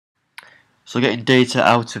So getting data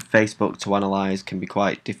out of Facebook to analyse can be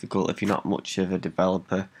quite difficult if you're not much of a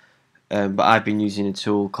developer. But I've been using a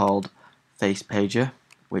tool called FacePager,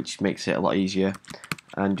 which makes it a lot easier.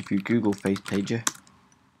 And if you Google FacePager,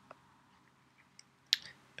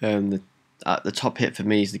 at the top hit for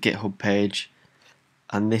me is the GitHub page,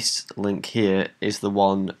 and this link here is the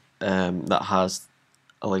one that has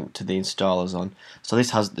a link to the installers on. So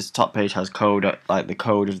this top page has code, like the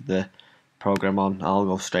code of the program on. I'll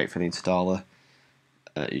go straight for the installer.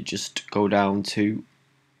 You just go down to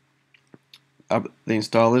the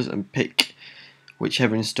installers and pick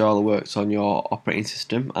whichever installer works on your operating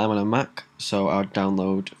system. I'm on a Mac, so I'll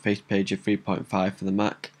download FacePager 3.5 for the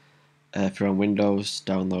Mac. If you're on Windows,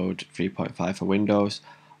 download 3.5 for Windows,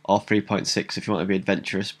 or 3.6 if you want to be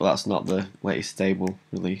adventurous, but that's not the latest stable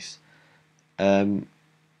release. And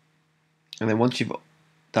then once you've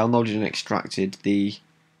downloaded and extracted the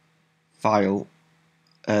file,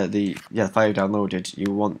 the file downloaded,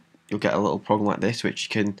 you'll get a little program like this, which you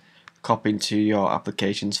can copy into your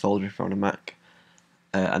applications folder if you're on a Mac,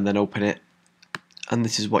 and then open it, and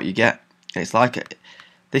this is what you get. This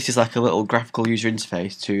is like a little graphical user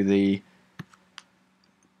interface to the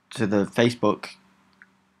Facebook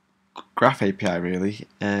Graph API, really,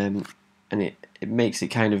 and it makes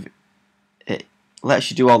it it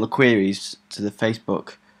lets you do all the queries to the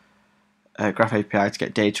Facebook Graph API to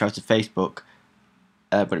get data out of Facebook,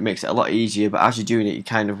 but it makes it a lot easier. But as you're doing it, you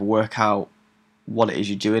kind of work out what it is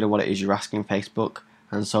you're doing and what it is you're asking Facebook,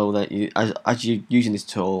 and so that as you're using this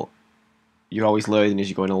tool, you're always learning as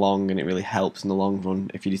you're going along, and it really helps in the long run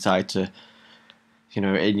if you decide to,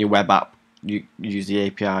 in your web app, you use the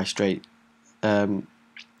API straight.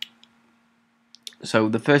 So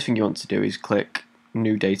the first thing you want to do is click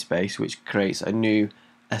New Database, which creates a new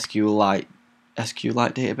SQLite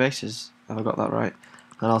database. Have I got that right?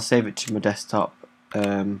 And I'll save it to my desktop,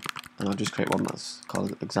 and I'll just create one that's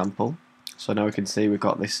called Example. So now we can see we've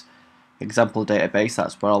got this example database.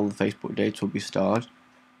 That's where all the Facebook data will be stored.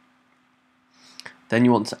 Then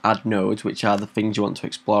you want to add nodes, which are the things you want to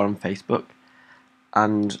explore on Facebook.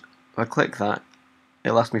 And if I click that,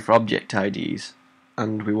 it'll ask me for object IDs,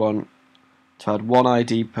 and we want to add one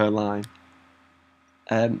ID per line.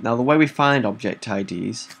 Now the way we find object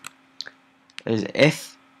IDs is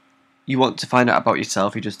if you want to find out about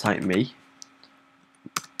yourself, you just type me.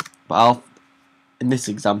 But in this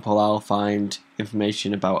example, I'll find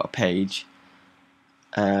information about a page.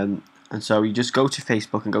 And so you just go to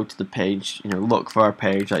Facebook and go to the page, look for a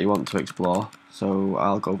page that you want to explore. So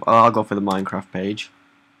I'll go for the Minecraft page.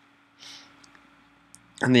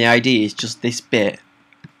 And the ID is just this bit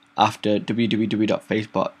after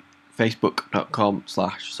www.facebook.com/.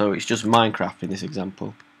 So it's just Minecraft in this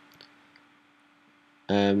example.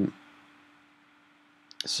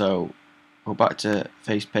 So go back to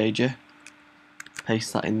FacePager,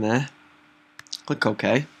 paste that in there, click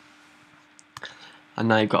OK. And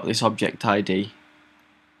now you've got this object ID,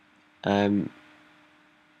 and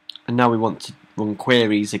now we want to run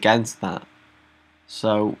queries against that.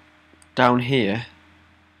 So down here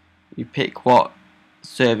you pick what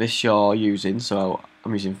service you're using, so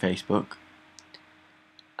I'm using Facebook,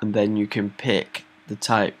 and then you can pick the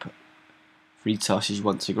type of resources you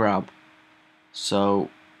want to grab. So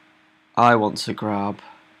I want to grab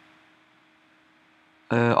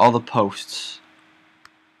all the posts.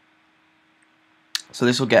 So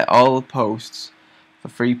this will get all the posts for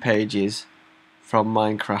 3 pages from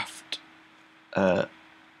Minecraft, from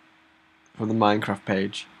the Minecraft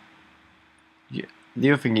page. The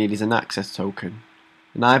other thing you need is an access token,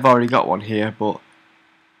 and I've already got one here, but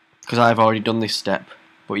because I've already done this step.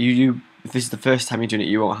 But if this is the first time you're doing it,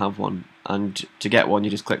 you won't have one. And to get one,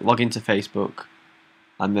 you just click log into Facebook,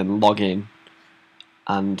 and then log in,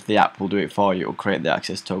 and the app will do it for you. It will create the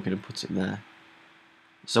access token and put it in there.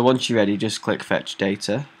 So once you're ready, just click fetch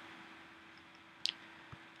data,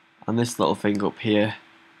 and this little thing up here,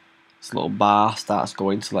 this little bar starts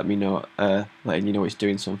going to letting you know it's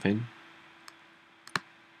doing something.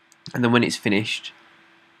 And then when it's finished,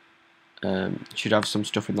 it should have some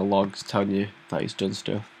stuff in the logs telling you that it's done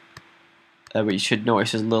stuff. But you should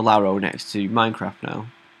notice there's a little arrow next to Minecraft now,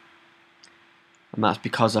 and that's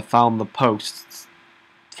because I found the posts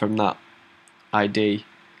from that ID.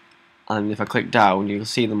 And if I click down, you'll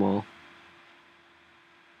see them all.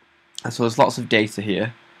 And so there's lots of data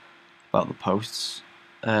here about the posts,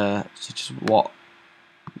 such as what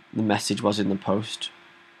the message was in the post,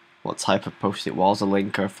 what type of post it was, a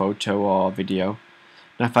link or a photo or a video.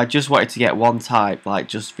 Now if I just wanted to get one type, like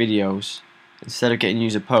just videos, instead of getting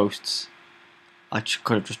user posts, I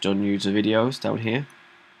could have just done user videos down here.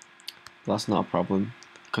 But that's not a problem,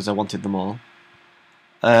 because I wanted them all.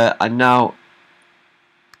 And now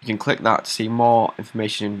You can click that to see more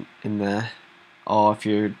information in there, or if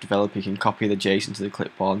you're a developer you can copy the JSON to the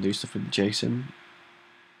clipboard and do stuff with the JSON.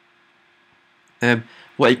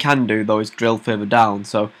 What you can do though is drill further down,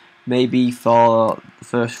 so maybe for the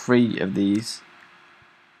first 3 of these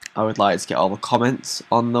I would like to get all the comments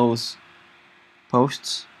on those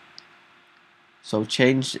posts. So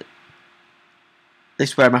change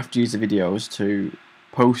this where I'm have to use the videos to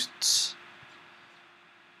posts,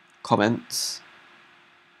 comments.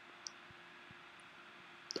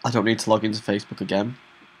 I don't need to log into Facebook again.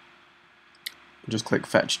 Just click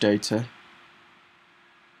fetch data.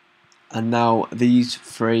 And now these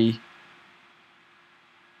 3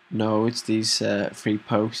 nodes, these 3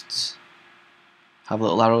 posts, have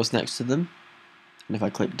little arrows next to them. And if I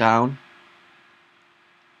click down,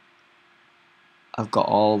 I've got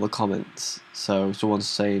all the comments. So someone's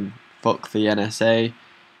saying fuck the NSA,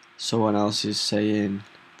 someone else is saying,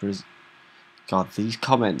 God, these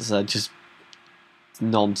comments are just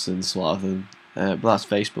nonsense, a lot of them. But that's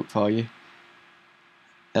Facebook for you.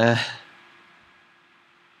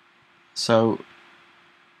 So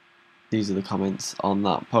these are the comments on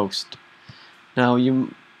that post. Now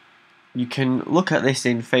you can look at this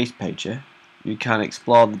in FacePager. You can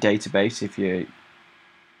explore the database if you're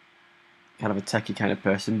kind of a techie kind of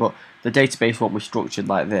person, but the database won't be structured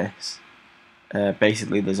like this.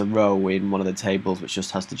 Basically there's a row in one of the tables which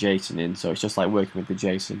just has the JSON in, so it's just like working with the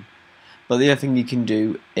JSON. But the other thing you can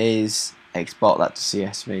do is export that to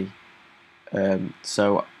CSV.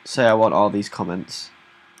 So say I want all these comments,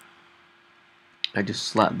 I just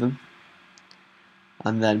select them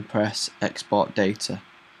and then press export data.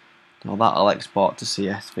 Now that'll export to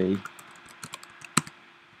CSV.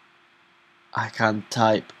 I can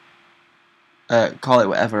type, call it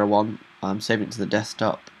whatever I want. I'm saving it to the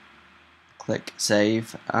desktop. Click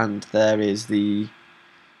save, and there is the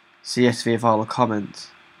CSV of all the comments.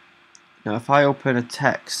 Now if I open a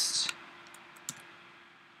text,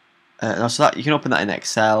 now so that you can open that in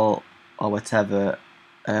Excel or whatever,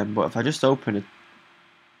 but if I just open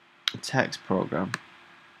a text program,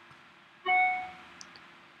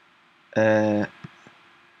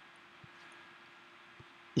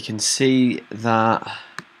 you can see that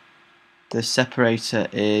the separator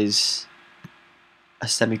is a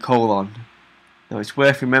semicolon. Now it's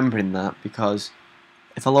worth remembering that, because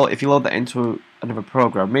if you load that into another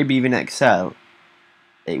program, maybe even Excel,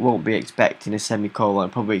 it won't be expecting a semicolon,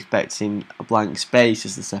 probably expecting a blank space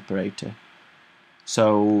as the separator.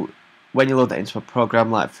 So when you load that into a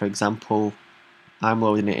program, like for example I'm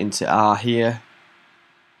loading it into R here,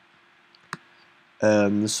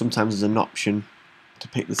 sometimes there's an option to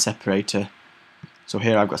pick the separator. So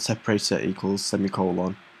here I've got separator equals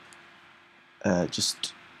semicolon. That's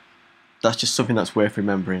just something that's worth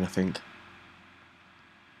remembering, I think.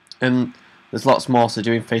 There's lots more to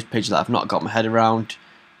do in FacePager that I've not got my head around.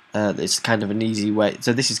 It's kind of an easy way.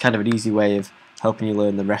 So this is kind of an easy way of helping you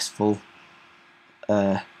learn the RESTful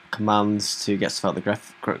commands to get stuff out of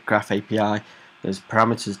the Graph API. There's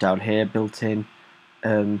parameters down here built in.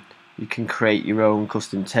 You can create your own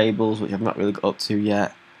custom tables, which I've not really got up to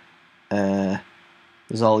yet.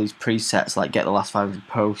 There's all these presets like get the last 500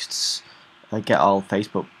 posts, get all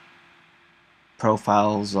Facebook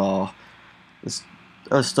profiles, or there's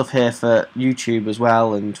other stuff here for YouTube as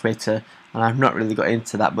well and Twitter, and I've not really got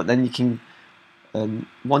into that. But then you can,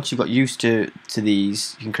 once you've got used to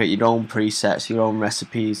these, you can create your own presets, your own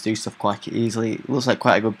recipes, do stuff quite easily. It looks like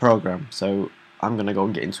quite a good program, so I'm going to go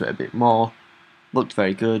and get into it a bit more. Looked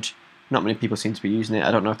very good. Not many people seem to be using it.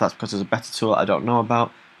 I don't know if that's because there's a better tool I don't know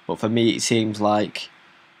about, but for me it seems like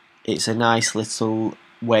it's a nice little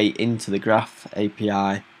way into the Graph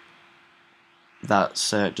API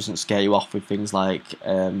that doesn't scare you off with things like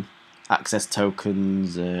access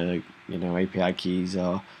tokens, API keys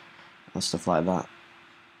or stuff like that.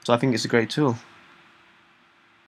 So I think it's a great tool.